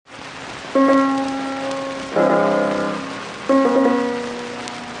Welcome.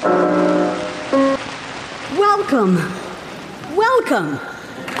 Welcome.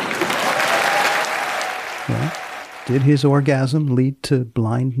 Well, did his orgasm lead to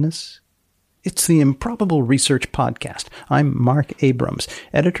blindness? It's the Improbable Research Podcast. I'm Mark Abrams,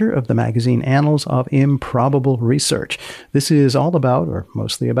 editor of the magazine Annals of Improbable Research. This is all about, or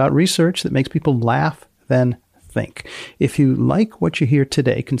mostly about, research that makes people laugh, then think. If you like what you hear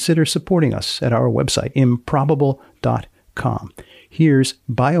today, consider supporting us at our website, improbable.com. Here's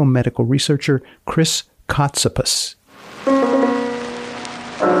biomedical researcher Chris Kotsipis.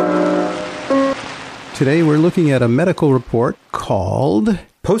 Today we're looking at a medical report called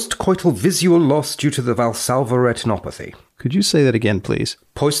Postcoital visual loss due to the Valsalva retinopathy. Could you say that again, please?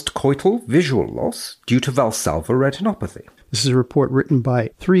 Postcoital visual loss due to Valsalva retinopathy. This is a report written by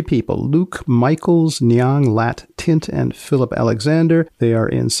three people, Luke Michaels, Nyang Lat Tint, and Philip Alexander. They are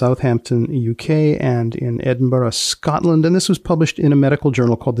in Southampton, UK, and in Edinburgh, Scotland. And this was published in a medical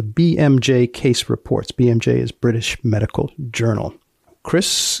journal called the BMJ Case Reports. BMJ is British Medical Journal.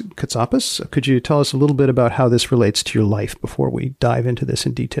 Chris Kotsipis, could you tell us a little bit about how this relates to your life before we dive into this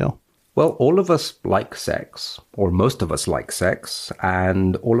in detail? Well, all of us like sex, or most of us like sex,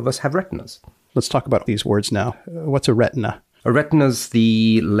 and all of us have retinas. Let's talk about these words now. What's a retina? A retina's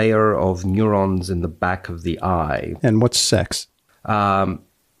the layer of neurons in the back of the eye. And what's sex?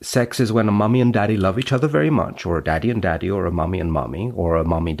 Sex is when a mummy and daddy love each other very much, or a daddy and daddy, or a mummy and mummy, or a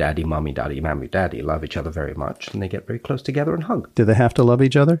mummy, daddy, mommy, daddy love each other very much, and they get very close together and hug. Do they have to love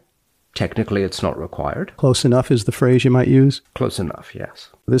each other? Technically, it's not required. Close enough is the phrase you might use? Close enough, yes.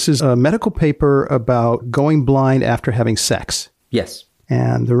 This is a medical paper about going blind after having sex. Yes.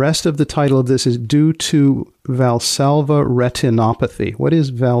 And the rest of the title of this is due to Valsalva retinopathy. What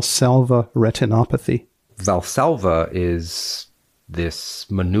is Valsalva retinopathy? Valsalva is this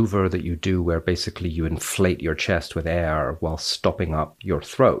maneuver that you do where basically you inflate your chest with air while stopping up your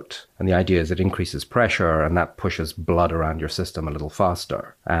throat. And the idea is it increases pressure and that pushes blood around your system a little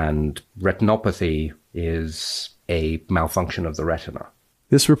faster. And retinopathy is a malfunction of the retina.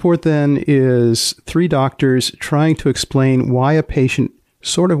 This report then is three doctors trying to explain why a patient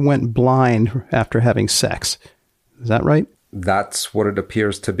sort of went blind after having sex. Is that right? That's what it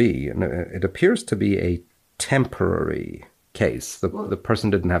appears to be. And it appears to be a temporary case. The person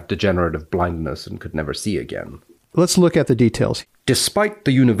didn't have degenerative blindness and could never see again. Let's look at the details. Despite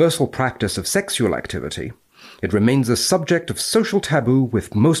the universal practice of sexual activity, it remains a subject of social taboo,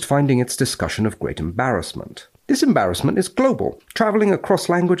 with most finding its discussion of great embarrassment. This embarrassment is global, traveling across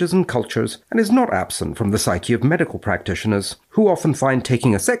languages and cultures, and is not absent from the psyche of medical practitioners, who often find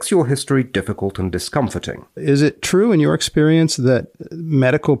taking a sexual history difficult and discomforting. Is it true in your experience that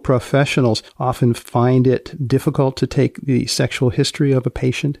medical professionals often find it difficult to take the sexual history of a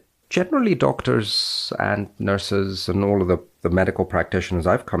patient? Generally, doctors and nurses and all of the medical practitioners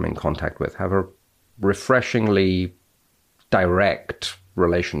I've come in contact with have a refreshingly direct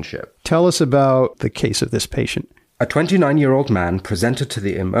relationship. Tell us about the case of this patient. A 29-year-old man presented to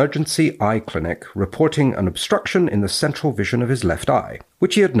the emergency eye clinic reporting an obstruction in the central vision of his left eye,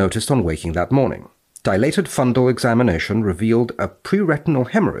 which he had noticed on waking that morning. Dilated fundal examination revealed a preretinal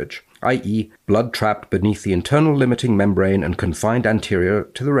hemorrhage, i.e. blood trapped beneath the internal limiting membrane and confined anterior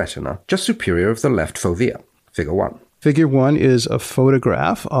to the retina, just superior of the left fovea. Figure 1. Figure 1 is a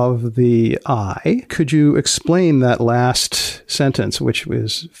photograph of the eye. Could you explain that last sentence, which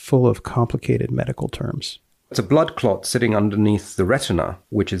is full of complicated medical terms? It's a blood clot sitting underneath the retina,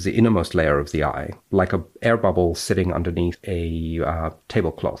 which is the innermost layer of the eye, like an air bubble sitting underneath a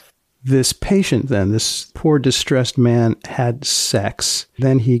tablecloth. This patient then, this poor distressed man, had sex.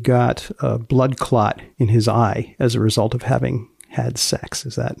 Then he got a blood clot in his eye as a result of having had sex.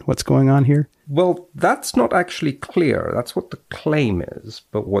 Is that what's going on here? Well, that's not actually clear. That's what the claim is.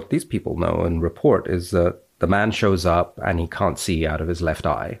 But what these people know and report is that the man shows up and he can't see out of his left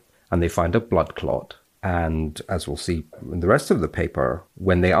eye, and they find a blood clot. And as we'll see in the rest of the paper,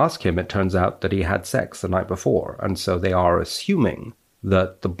 when they ask him, it turns out that he had sex the night before. And so they are assuming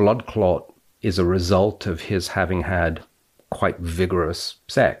that the blood clot is a result of his having had quite vigorous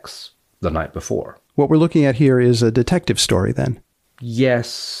sex the night before. What we're looking at here is a detective story then.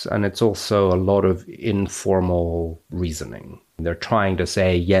 Yes, and it's also a lot of informal reasoning. They're trying to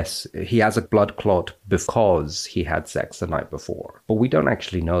say, yes, he has a blood clot because he had sex the night before. But we don't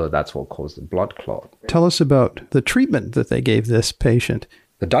actually know that that's what caused the blood clot. Tell us about the treatment that they gave this patient.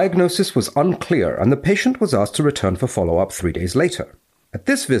 The diagnosis was unclear, and the patient was asked to return for follow-up 3 days later. At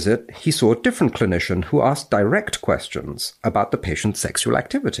this visit, he saw a different clinician who asked direct questions about the patient's sexual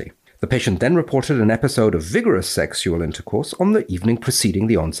activity. The patient then reported an episode of vigorous sexual intercourse on the evening preceding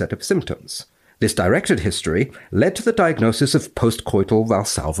the onset of symptoms. This directed history led to the diagnosis of postcoital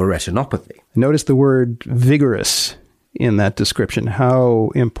Valsalva retinopathy. Notice the word vigorous in that description.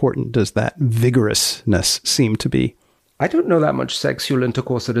 How important does that vigorousness seem to be? I don't know that much sexual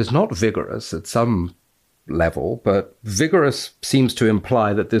intercourse that is not vigorous at some level, but vigorous seems to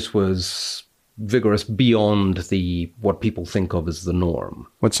imply that this was vigorous beyond what people think of as the norm.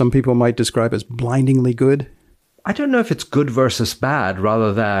 What some people might describe as blindingly good? I don't know if it's good versus bad,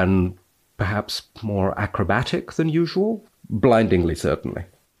 rather than perhaps more acrobatic than usual. Blindingly, certainly.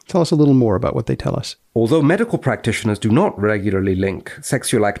 Tell us a little more about what they tell us. Although medical practitioners do not regularly link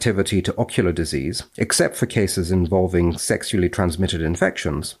sexual activity to ocular disease, except for cases involving sexually transmitted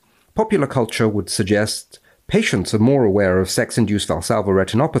infections, popular culture would suggest patients are more aware of sex-induced Valsalva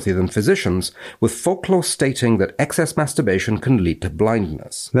retinopathy than physicians, with folklore stating that excess masturbation can lead to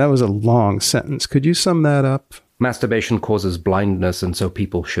blindness. That was a long sentence. Could you sum that up? Masturbation causes blindness, and so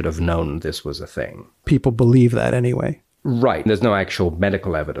people should have known this was a thing. People believe that anyway. Right. There's no actual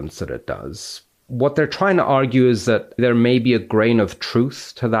medical evidence that it does. What they're trying to argue is that there may be a grain of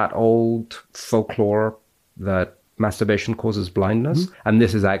truth to that old folklore that masturbation causes blindness, and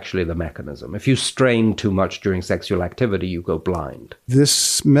this is actually the mechanism. If you strain too much during sexual activity, you go blind.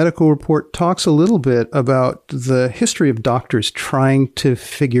 This medical report talks a little bit about the history of doctors trying to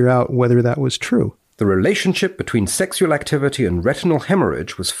figure out whether that was true. The relationship between sexual activity and retinal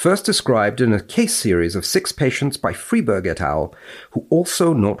hemorrhage was first described in a case series of 6 patients by Freeberg et al., who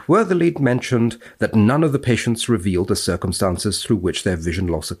also noteworthily mentioned that none of the patients revealed the circumstances through which their vision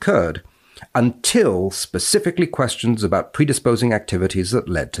loss occurred, until specifically questions about predisposing activities that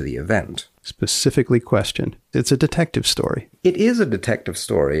led to the event. Specifically questioned. It's a detective story. It is a detective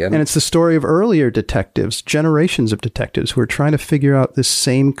story. And it's the story of earlier detectives, generations of detectives who are trying to figure out this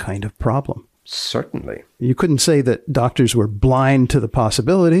same kind of problem. Certainly. You couldn't say that doctors were blind to the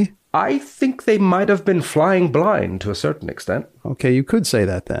possibility. I think they might have been flying blind to a certain extent. Okay, you could say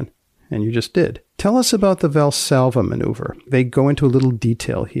that then. And you just did. Tell us about the Valsalva maneuver. They go into a little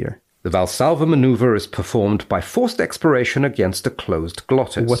detail here. The Valsalva maneuver is performed by forced expiration against a closed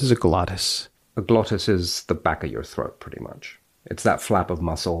glottis. What is a glottis? A glottis is the back of your throat, pretty much. It's that flap of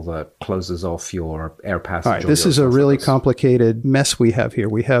muscle that closes off your air passage. All right, this is a really complicated mess we have here.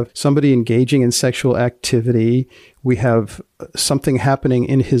 We have somebody engaging in sexual activity. We have something happening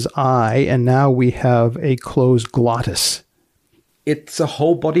in his eye, and now we have a closed glottis. It's a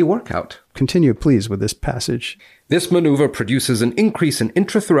whole body workout. Continue, please, with this passage. This maneuver produces an increase in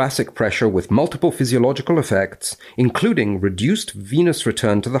intrathoracic pressure with multiple physiological effects, including reduced venous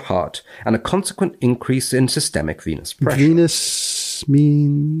return to the heart and a consequent increase in systemic venous pressure. Venous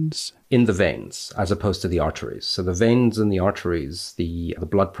means? In the veins, as opposed to the arteries. So the veins and the arteries, the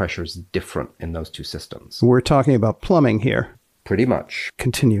blood pressure is different in those two systems. We're talking about plumbing here. Pretty much.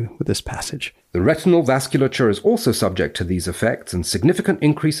 Continue with this passage. The retinal vasculature is also subject to these effects, and significant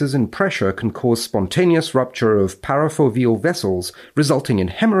increases in pressure can cause spontaneous rupture of parafoveal vessels, resulting in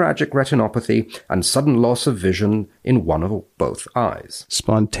hemorrhagic retinopathy and sudden loss of vision in one or both eyes.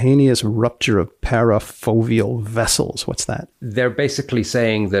 Spontaneous rupture of parafoveal vessels. What's that? They're basically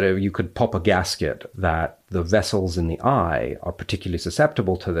saying that if you could pop a gasket, that the vessels in the eye are particularly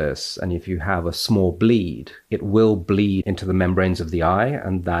susceptible to this, and if you have a small bleed, it will bleed into the membranes of the eye,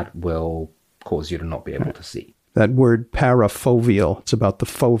 and that will cause you to not be able to see. That word parafoveal, it's about the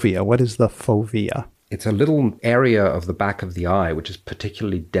fovea. What is the fovea? It's a little area of the back of the eye which is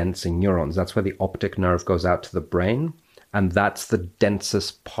particularly dense in neurons. That's where the optic nerve goes out to the brain, and that's the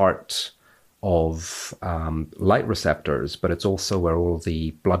densest part of light receptors, but it's also where all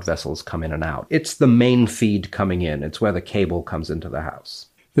the blood vessels come in and out. It's the main feed coming in. It's where the cable comes into the house.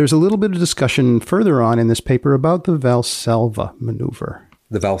 There's a little bit of discussion further on in this paper about the Valsalva maneuver.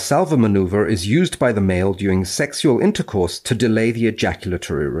 The Valsalva maneuver is used by the male during sexual intercourse to delay the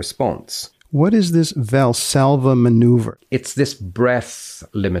ejaculatory response. What is this Valsalva maneuver? It's this breath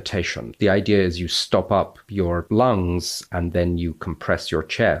limitation. The idea is you stop up your lungs and then you compress your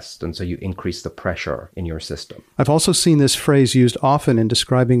chest, and so you increase the pressure in your system. I've also seen this phrase used often in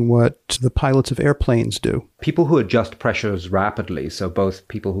describing what the pilots of airplanes do. People who adjust pressures rapidly, so both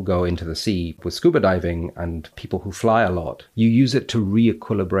people who go into the sea with scuba diving and people who fly a lot, you use it to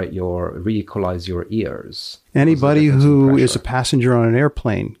re-equilize your ears. Anybody who is a passenger on an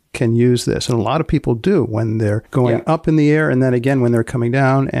airplane can use this. And a lot of people do when they're going up in the air, and then again when they're coming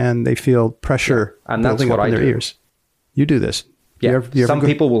down and they feel pressure building up in their ears. You do this. Yeah. Some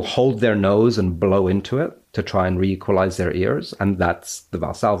people will hold their nose and blow into it to try and re-equalize their ears, and that's the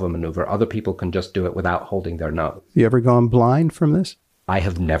Valsalva maneuver. Other people can just do it without holding their nose. You ever gone blind from this? I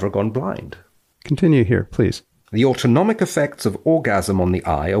have never gone blind. Continue here, please. The autonomic effects of orgasm on the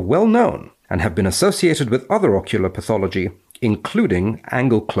eye are well known and have been associated with other ocular pathology, including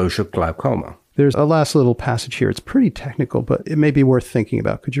angle closure glaucoma. There's a last little passage here. It's pretty technical, but it may be worth thinking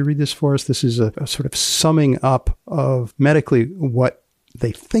about. Could you read this for us? This is a sort of summing up of medically what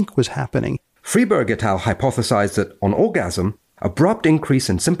they think was happening. Freeberg et al. Hypothesized that on orgasm, abrupt increase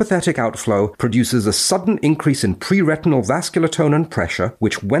in sympathetic outflow produces a sudden increase in preretinal vascular tone and pressure,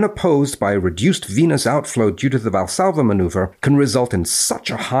 which, when opposed by a reduced venous outflow due to the Valsalva maneuver, can result in such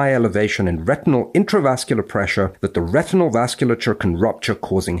a high elevation in retinal intravascular pressure that the retinal vasculature can rupture,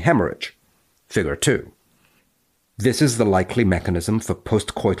 causing hemorrhage. Figure 2. This is the likely mechanism for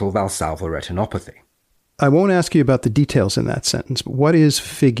postcoital Valsalva retinopathy. I won't ask you about the details in that sentence, but what is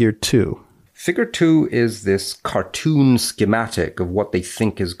figure 2? Figure 2 is this cartoon schematic of what they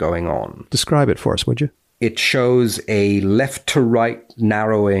think is going on. Describe it for us, would you? It shows a left-to-right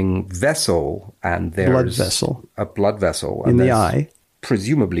narrowing vessel, and there's a blood vessel. In the eye.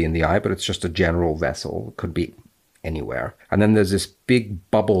 Presumably in the eye, but it's just a general vessel. It could be anywhere. And then there's this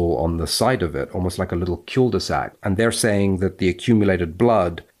big bubble on the side of it, almost like a little cul-de-sac. And they're saying that the accumulated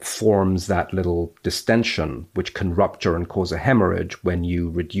blood forms that little distension, which can rupture and cause a hemorrhage when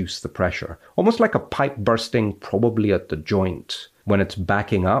you reduce the pressure. Almost like a pipe bursting, probably at the joint, when it's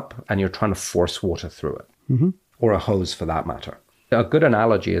backing up and you're trying to force water through it. Mm-hmm. Or a hose, for that matter. A good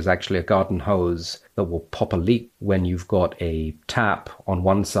analogy is actually a garden hose that will pop a leak when you've got a tap on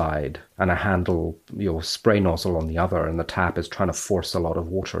one side and a handle, your spray nozzle on the other, and the tap is trying to force a lot of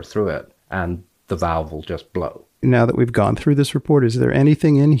water through it, and the valve will just blow. Now that we've gone through this report, is there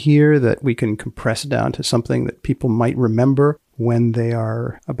anything in here that we can compress down to something that people might remember when they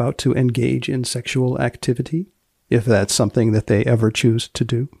are about to engage in sexual activity, if that's something that they ever choose to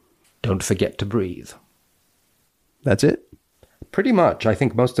do? Don't forget to breathe. That's it? Pretty much. I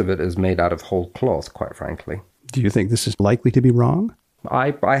think most of it is made out of whole cloth, quite frankly. Do you think this is likely to be wrong?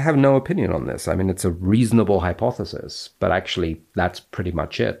 I have no opinion on this. I mean, it's a reasonable hypothesis, but actually that's pretty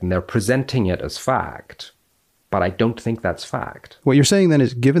much it. And they're presenting it as fact, but I don't think that's fact. What you're saying then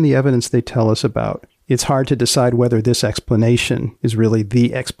is, given the evidence they tell us about, it's hard to decide whether this explanation is really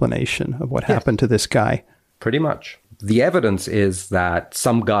the explanation of what happened to this guy. Pretty much. The evidence is that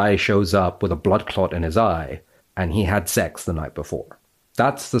some guy shows up with a blood clot in his eye, and he had sex the night before.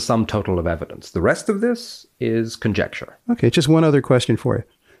 That's the sum total of evidence. The rest of this is conjecture. Okay, just one other question for you.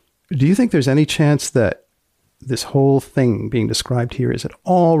 Do you think there's any chance that this whole thing being described here is at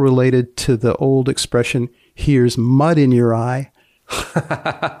all related to the old expression, here's mud in your eye?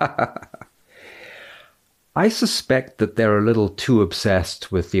 I suspect that they're a little too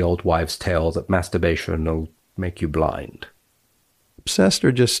obsessed with the old wives' tale that masturbation will make you blind. Obsessed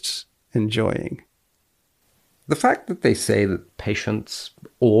or just enjoying? The fact that they say that patients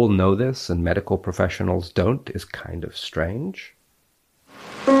all know this and medical professionals don't is kind of strange.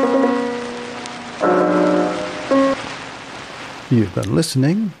 You've been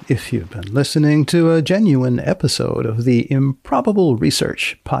listening, if you've been listening, to a genuine episode of the Improbable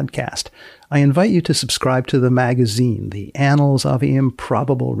Research podcast. I invite you to subscribe to the magazine, The Annals of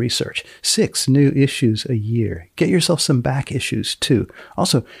Improbable Research. 6 new issues a year. Get yourself some back issues, too.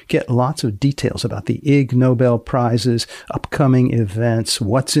 Also, get lots of details about the Ig Nobel Prizes, upcoming events,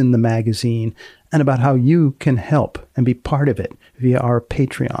 what's in the magazine, and about how you can help and be part of it via our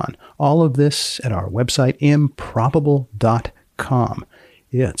Patreon. All of this at our website, improbable.com.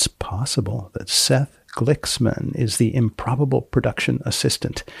 It's possible that Seth Glicksman is the Improbable production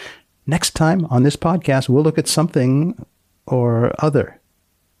assistant. Next time on this podcast, we'll look at something or other.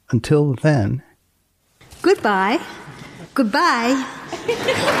 Until then. Goodbye. Goodbye.